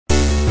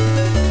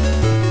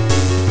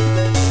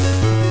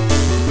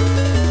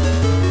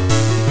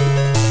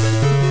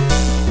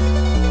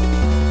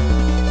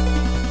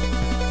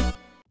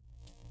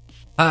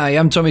Hi,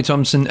 I'm Tommy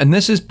Thompson, and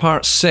this is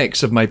part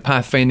 6 of my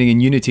Pathfinding in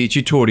Unity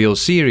tutorial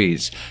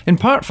series. In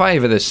part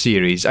 5 of this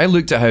series, I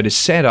looked at how to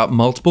set up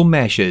multiple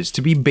meshes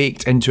to be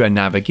baked into a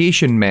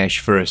navigation mesh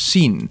for a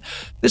scene.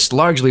 This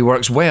largely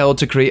works well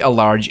to create a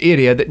large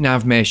area that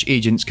NavMesh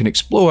agents can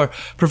explore,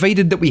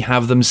 provided that we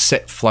have them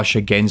sit flush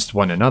against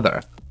one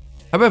another.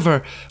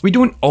 However, we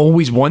don't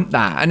always want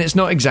that, and it's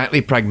not exactly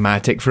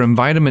pragmatic for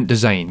environment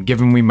design,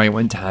 given we might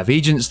want to have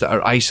agents that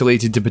are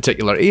isolated to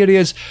particular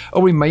areas,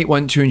 or we might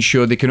want to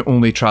ensure they can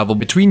only travel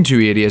between two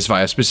areas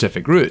via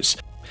specific routes.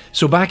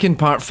 So back in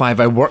part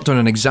 5 I worked on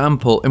an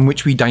example in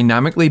which we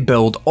dynamically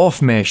build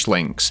off-mesh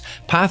links,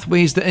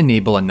 pathways that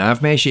enable a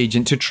NavMesh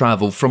agent to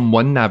travel from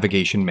one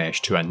navigation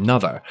mesh to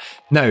another.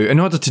 Now, in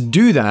order to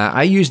do that,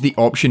 I used the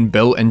option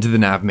built into the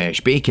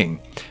NavMesh baking,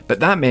 but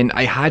that meant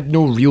I had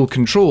no real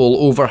control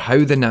over how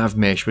the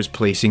NavMesh was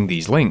placing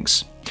these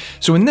links.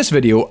 So in this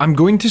video, I'm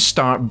going to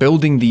start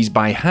building these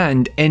by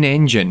hand in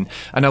Engine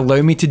and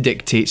allow me to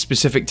dictate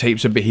specific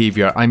types of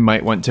behaviour I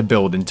might want to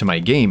build into my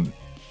game.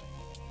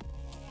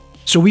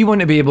 So we want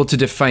to be able to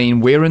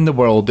define where in the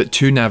world that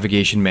two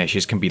navigation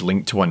meshes can be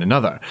linked to one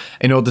another.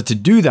 In order to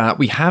do that,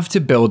 we have to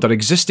build our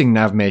existing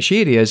NavMesh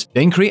areas,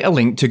 then create a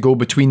link to go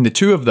between the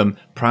two of them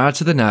prior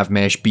to the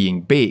NavMesh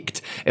being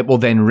baked. It will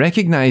then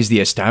recognise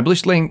the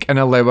established link and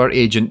allow our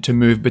agent to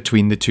move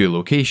between the two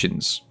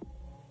locations.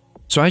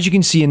 So as you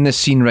can see in this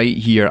scene right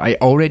here, I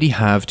already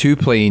have two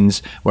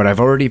planes where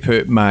I've already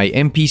put my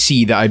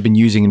NPC that I've been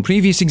using in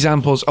previous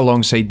examples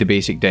alongside the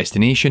basic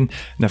destination,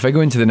 and if I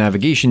go into the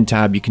navigation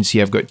tab, you can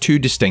see I've got two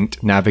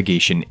distinct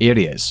navigation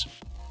areas.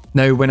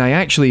 Now when I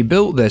actually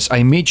built this,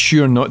 I made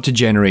sure not to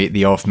generate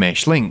the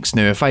off-mesh links.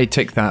 Now if I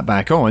tick that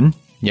back on,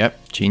 yep,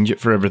 change it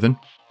for everything.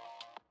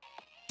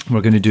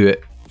 We're going to do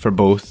it for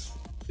both,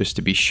 just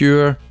to be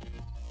sure.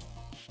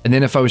 And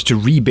then if I was to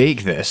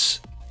rebake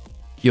this,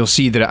 you'll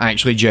see that it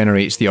actually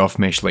generates the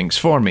off-mesh links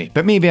for me,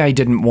 but maybe I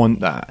didn't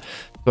want that.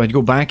 So I'd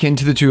go back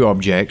into the two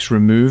objects,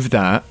 remove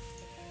that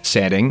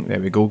setting,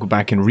 there we go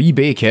back and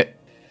rebake it,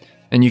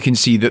 and you can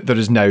see that there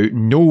is now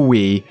no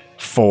way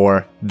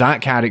for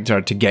that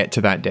character to get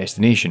to that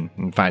destination.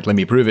 In fact, let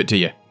me prove it to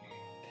you.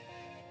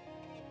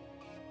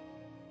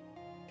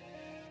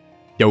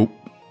 Yo.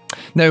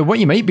 Now, what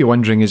you might be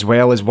wondering as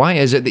well is why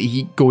is it that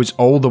he goes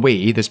all the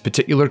way, this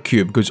particular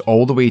cube goes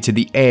all the way to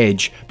the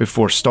edge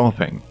before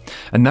stopping?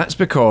 And that's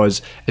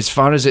because, as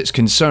far as it's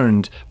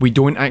concerned, we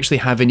don't actually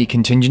have any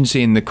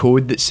contingency in the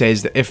code that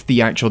says that if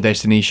the actual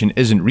destination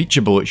isn't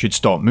reachable, it should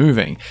stop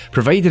moving.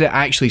 Provided it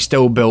actually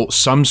still built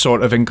some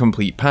sort of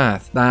incomplete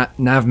path, that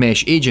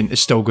NavMesh agent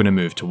is still going to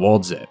move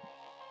towards it.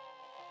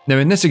 Now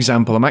in this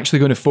example, I'm actually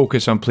going to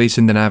focus on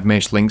placing the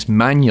NavMesh links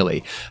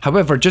manually.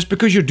 However, just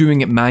because you're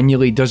doing it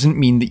manually doesn't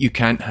mean that you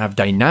can't have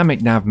dynamic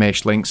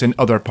NavMesh links in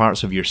other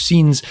parts of your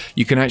scenes.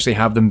 You can actually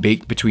have them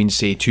baked between,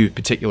 say, two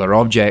particular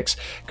objects,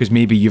 because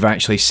maybe you've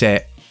actually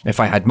set, if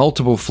I had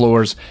multiple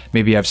floors,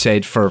 maybe I've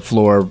said for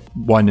floor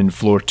 1 and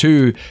floor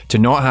 2 to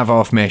not have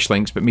off-mesh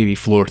links, but maybe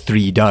floor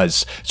 3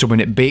 does. So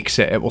when it bakes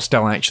it, it will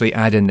still actually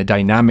add in the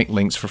dynamic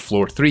links for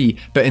floor 3,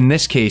 but in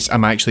this case,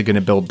 I'm actually going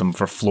to build them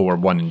for floor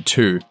 1 and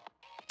 2.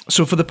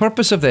 So for the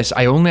purpose of this,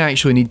 I only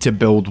actually need to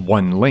build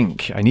one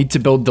link. I need to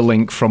build the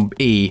link from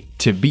A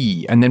to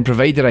B, and then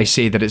provided I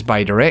say that it's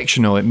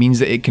bidirectional, it means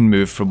that it can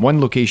move from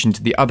one location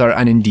to the other,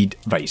 and indeed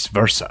vice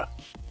versa.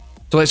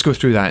 So let's go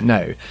through that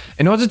now.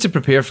 In order to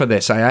prepare for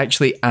this, I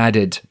actually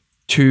added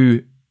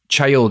two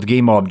child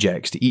game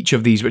objects to each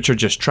of these, which are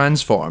just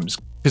transforms,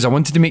 because I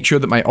wanted to make sure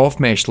that my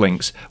off-mesh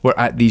links were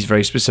at these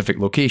very specific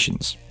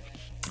locations.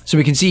 So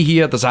we can see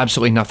here there's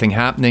absolutely nothing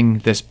happening.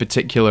 This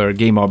particular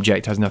game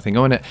object has nothing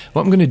on it.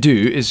 What I'm going to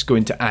do is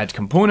going to add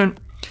component,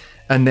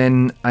 and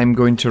then I'm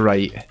going to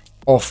write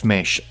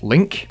off-mesh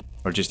link,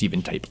 or just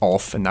even type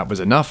off, and that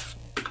was enough.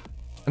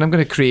 And I'm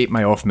going to create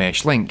my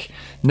off-mesh link.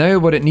 Now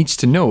what it needs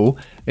to know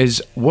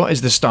is what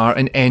is the start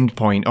and end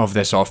point of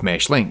this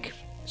off-mesh link.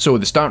 So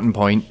the starting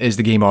point is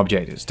the game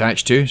object it's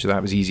attached to, so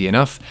that was easy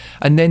enough.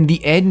 And then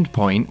the end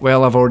point,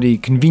 well, I've already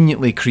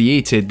conveniently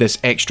created this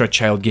extra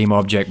child game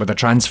object with a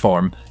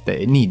transform that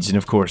it needs, and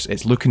of course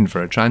it's looking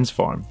for a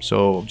transform.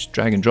 So just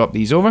drag and drop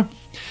these over.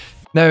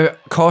 Now,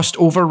 cost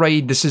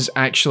override, this is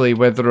actually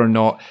whether or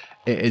not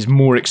it is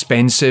more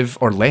expensive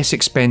or less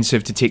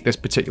expensive to take this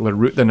particular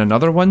route than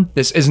another one.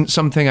 This isn't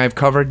something I've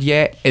covered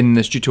yet in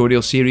this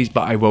tutorial series,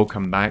 but I will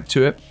come back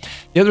to it.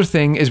 The other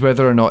thing is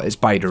whether or not it's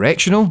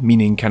bidirectional,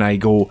 meaning can I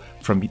go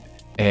from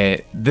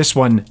this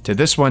one to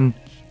this one,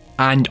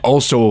 and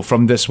also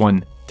from this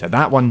one to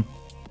that one.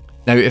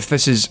 Now if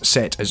this is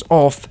set as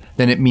off,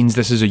 then it means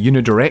this is a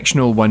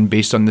unidirectional one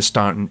based on the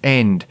start and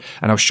end,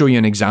 and I'll show you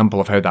an example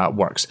of how that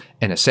works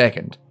in a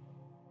second.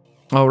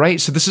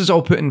 Alright, so this is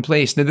all put in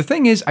place. Now the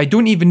thing is, I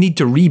don't even need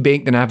to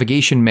rebake the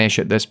navigation mesh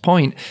at this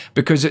point,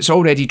 because it's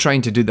already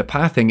trying to do the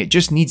pathing. It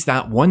just needs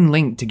that one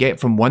link to get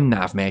from one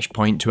nav mesh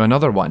point to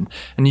another one.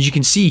 And as you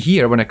can see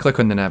here, when I click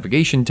on the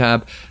navigation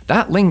tab,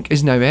 that link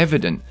is now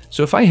evident.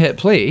 So if I hit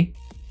play,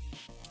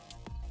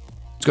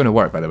 it's going to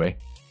work, by the way.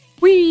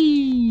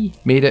 Whee!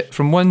 Made it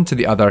from one to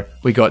the other,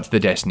 we got to the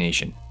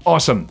destination.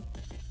 Awesome!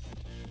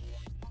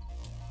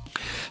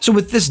 So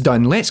with this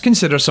done, let's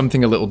consider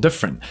something a little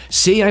different.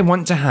 Say I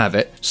want to have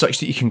it such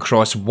that you can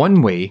cross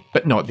one way,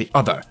 but not the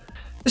other.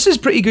 This is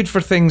pretty good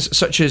for things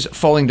such as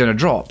falling down a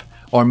drop,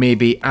 or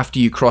maybe after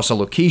you cross a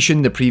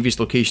location, the previous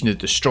location is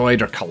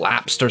destroyed or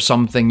collapsed or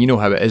something, you know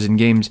how it is in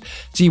games,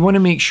 so you want to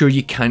make sure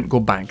you can't go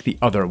back the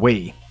other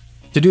way.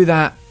 To do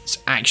that, it's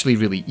actually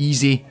really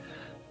easy.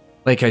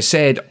 Like I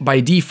said,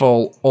 by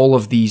default, all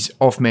of these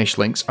off-mesh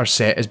links are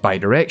set as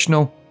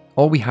bidirectional.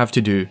 All we have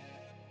to do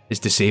is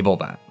disable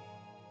that.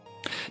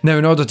 Now,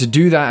 in order to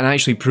do that and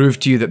actually prove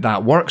to you that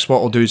that works,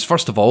 what I'll do is,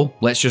 first of all,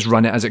 let's just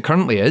run it as it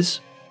currently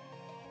is.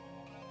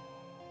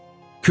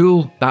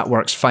 Cool, that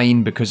works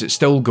fine because it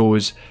still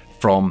goes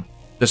from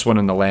this one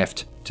on the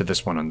left to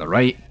this one on the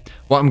right.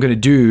 What I'm going to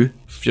do,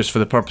 just for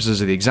the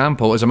purposes of the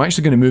example, is I'm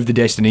actually going to move the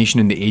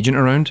destination and the agent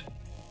around.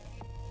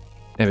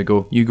 There we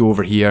go, you go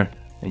over here,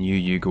 and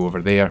you go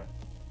over there.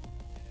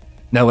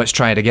 Now let's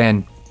try it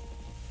again.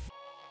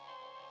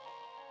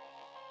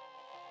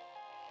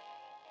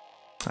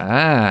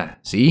 Ah,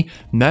 see?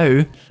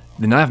 Now,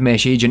 the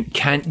navmesh agent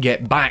can't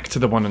get back to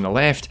the one on the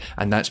left,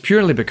 and that's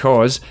purely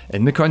because,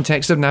 in the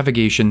context of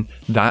navigation,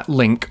 that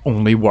link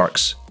only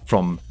works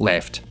from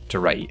left to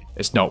right.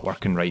 It's not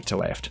working right to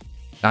left.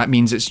 That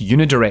means it's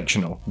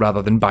unidirectional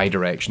rather than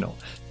bidirectional.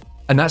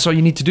 And that's all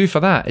you need to do for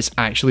that. It's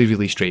actually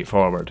really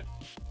straightforward.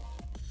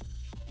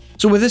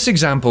 So with this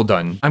example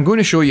done, I'm going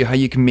to show you how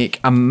you can make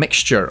a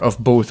mixture of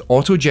both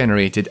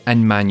auto-generated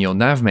and manual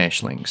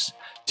navmesh links.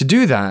 To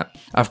do that,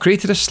 I've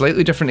created a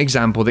slightly different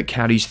example that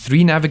carries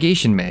 3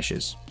 navigation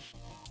meshes.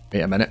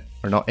 Wait a minute,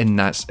 we're not in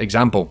that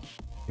example.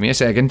 Give me a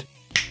second.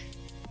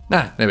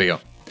 Ah, there we go.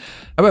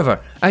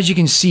 However, as you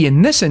can see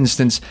in this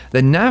instance,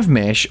 the nav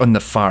mesh on the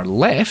far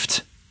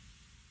left,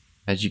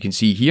 as you can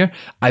see here,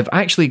 I've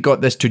actually got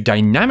this to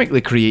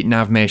dynamically create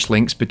nav mesh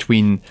links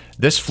between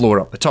this floor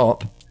up the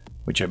top,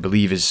 which I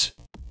believe is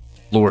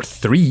floor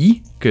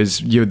 3,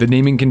 because the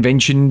naming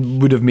convention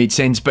would have made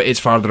sense, but it's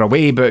farther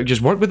away, but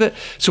just work with it.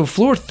 So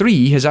floor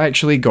 3 has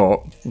actually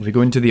got, if we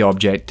go into the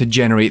object, to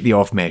generate the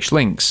off-mesh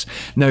links.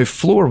 Now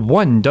floor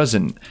 1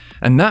 doesn't,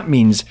 and that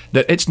means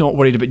that it's not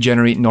worried about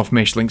generating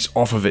off-mesh links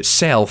off of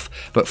itself,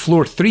 but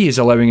floor 3 is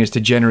allowing us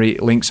to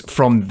generate links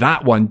from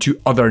that one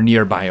to other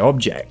nearby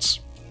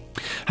objects.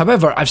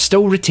 However, I've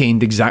still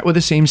retained exactly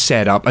the same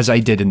setup as I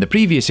did in the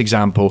previous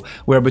example,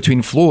 where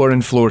between floor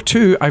and floor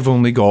 2 I've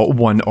only got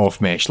one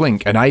off-mesh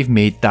link, and I've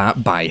made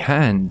that by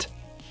hand.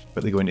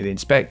 Quickly go into the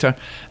inspector,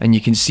 and you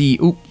can see,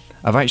 oh,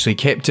 I've actually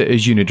kept it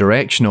as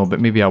unidirectional,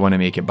 but maybe I want to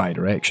make it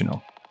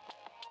bidirectional.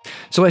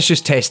 So let's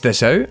just test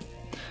this out.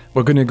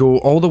 We're going to go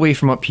all the way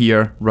from up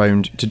here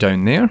round to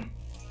down there.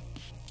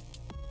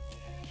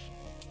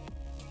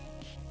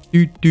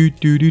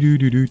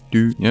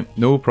 Yep,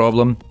 no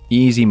problem.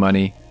 Easy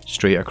money.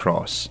 Straight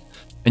across.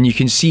 And you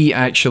can see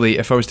actually,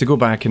 if I was to go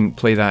back and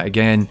play that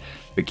again,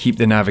 but keep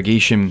the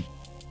navigation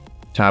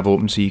tab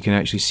open so you can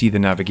actually see the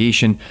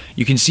navigation,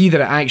 you can see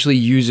that it actually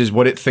uses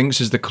what it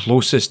thinks is the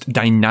closest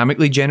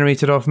dynamically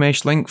generated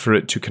off-mesh link for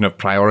it to kind of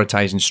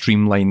prioritize and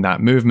streamline that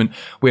movement,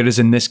 whereas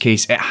in this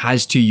case it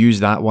has to use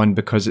that one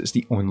because it's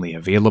the only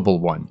available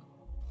one.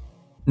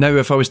 Now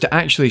if I was to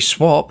actually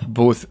swap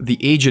both the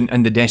agent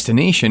and the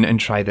destination and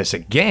try this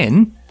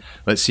again,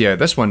 let's see how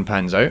this one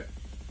pans out.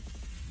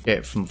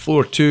 Get from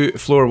floor 2 to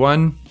floor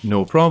 1,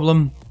 no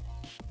problem.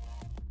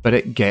 But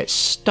it gets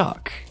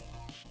stuck.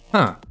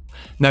 Huh.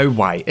 Now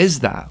why is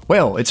that?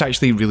 Well, it's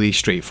actually really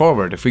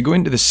straightforward. If we go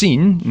into the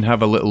scene and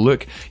have a little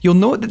look, you'll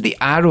note that the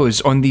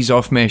arrows on these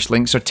off-mesh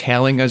links are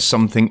telling us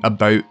something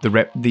about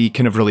the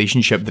kind of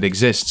relationship that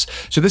exists.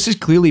 So this is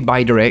clearly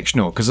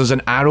bidirectional because there's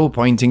an arrow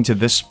pointing to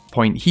this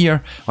point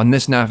here on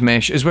this nav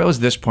mesh as well as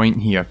this point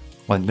here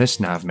on this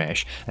nav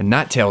mesh, and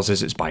that tells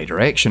us it's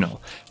bidirectional.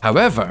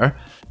 However,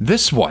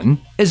 this one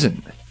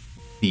isn't.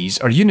 These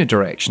are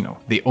unidirectional.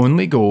 They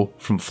only go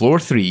from floor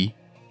 3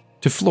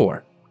 to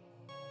floor.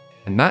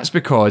 And that's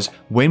because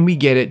when we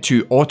get it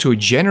to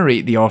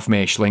auto-generate the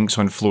off-mesh links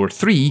on floor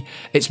 3,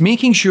 it's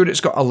making sure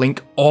it's got a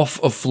link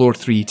off of floor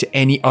 3 to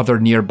any other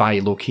nearby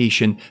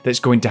location that's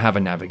going to have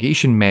a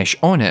navigation mesh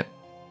on it.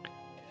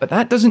 But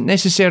that doesn't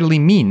necessarily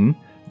mean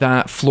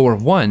that floor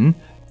 1,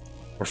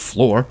 or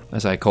floor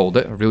as I called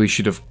it, I really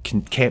should have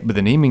kept with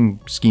the naming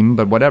scheme,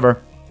 but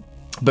whatever.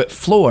 But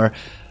floor,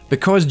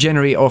 because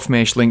generate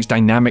off-mesh links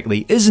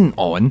dynamically isn't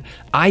on,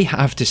 I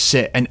have to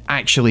sit and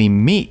actually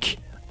make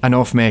an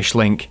off-mesh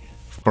link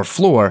for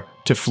floor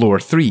to floor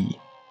 3.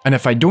 And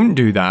if I don't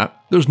do that,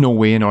 there's no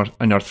way on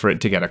earth for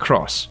it to get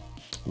across.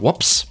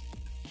 Whoops.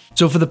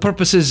 So for the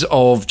purposes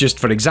of just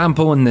for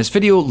example in this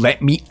video,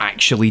 let me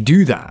actually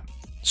do that.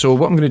 So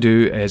what I'm going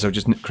to do is I'll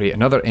just create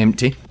another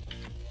empty.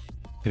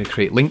 I'm going to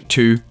create link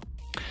 2.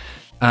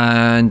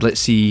 And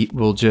let's see,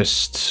 we'll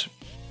just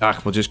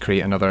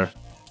create another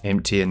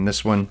empty in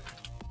this one.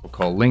 We'll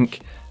call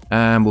link.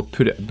 And we'll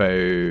put it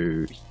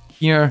about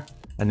here.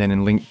 And then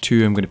in link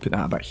 2, I'm going to put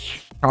that about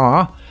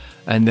here.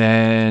 And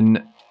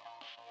then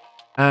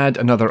add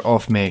another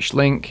off-mesh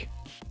link,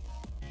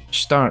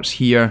 which starts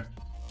here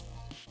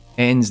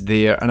ends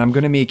there, and I'm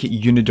going to make it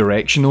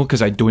unidirectional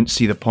because I don't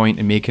see the point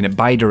in making it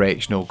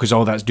bidirectional, because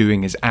all that's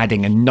doing is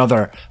adding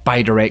another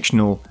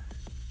bidirectional.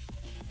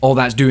 All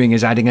that's doing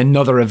is adding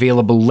another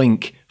available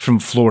link from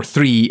floor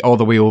 3 all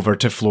the way over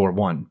to floor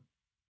 1.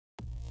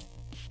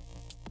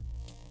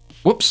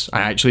 Whoops,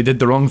 I actually did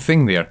the wrong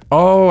thing there.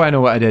 Oh, I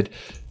know what I did.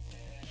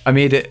 I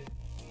made it...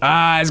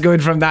 it's going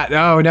from that.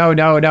 Oh,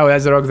 no,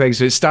 that's the wrong thing.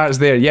 So it starts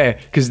there, yeah,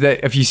 because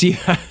if you see...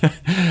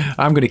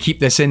 I'm going to keep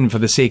this in for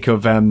the sake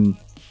of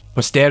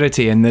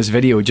posterity in this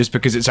video, just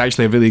because it's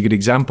actually a really good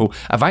example.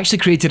 I've actually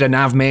created a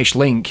nav mesh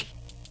link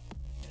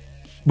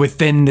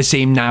within the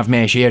same nav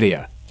mesh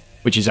area,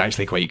 which is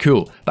actually quite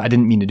cool, but I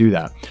didn't mean to do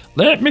that.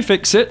 Let me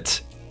fix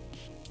it.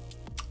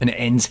 And it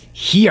ends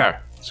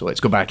here. So let's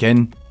go back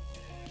in.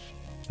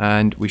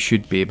 And we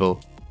should be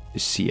able to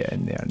see it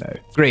in there now.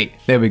 Great,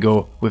 there we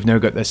go. We've now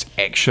got this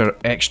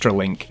extra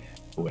link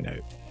going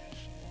out.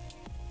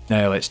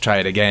 Now let's try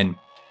it again.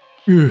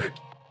 Ugh.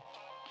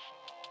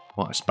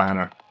 What a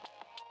spanner.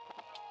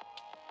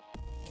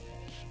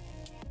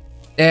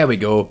 There we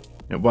go.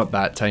 It worked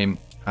that time.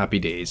 Happy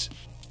days.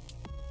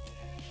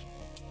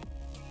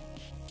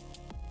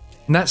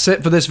 And that's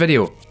it for this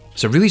video.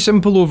 It's a really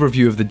simple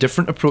overview of the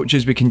different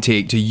approaches we can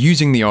take to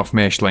using the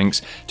off-mesh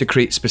links to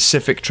create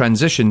specific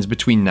transitions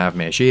between nav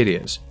mesh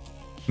areas.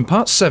 In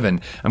part 7,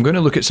 I'm going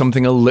to look at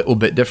something a little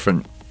bit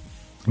different,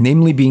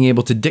 namely being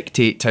able to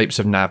dictate types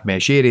of nav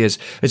mesh areas,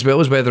 as well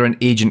as whether an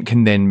agent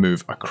can then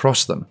move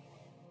across them.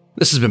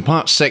 This has been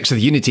part 6 of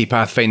the Unity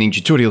Pathfinding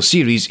tutorial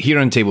series here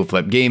on Table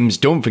Flip Games.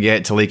 Don't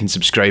forget to like and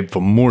subscribe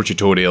for more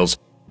tutorials,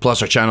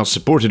 plus our channel's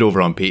supported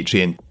over on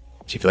Patreon.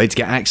 So if you'd like to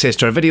get access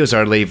to our videos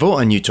early, vote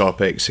on new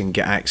topics, and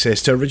get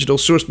access to original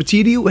source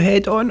material,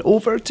 head on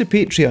over to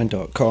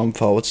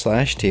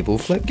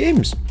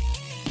patreon.com/tableflipgames.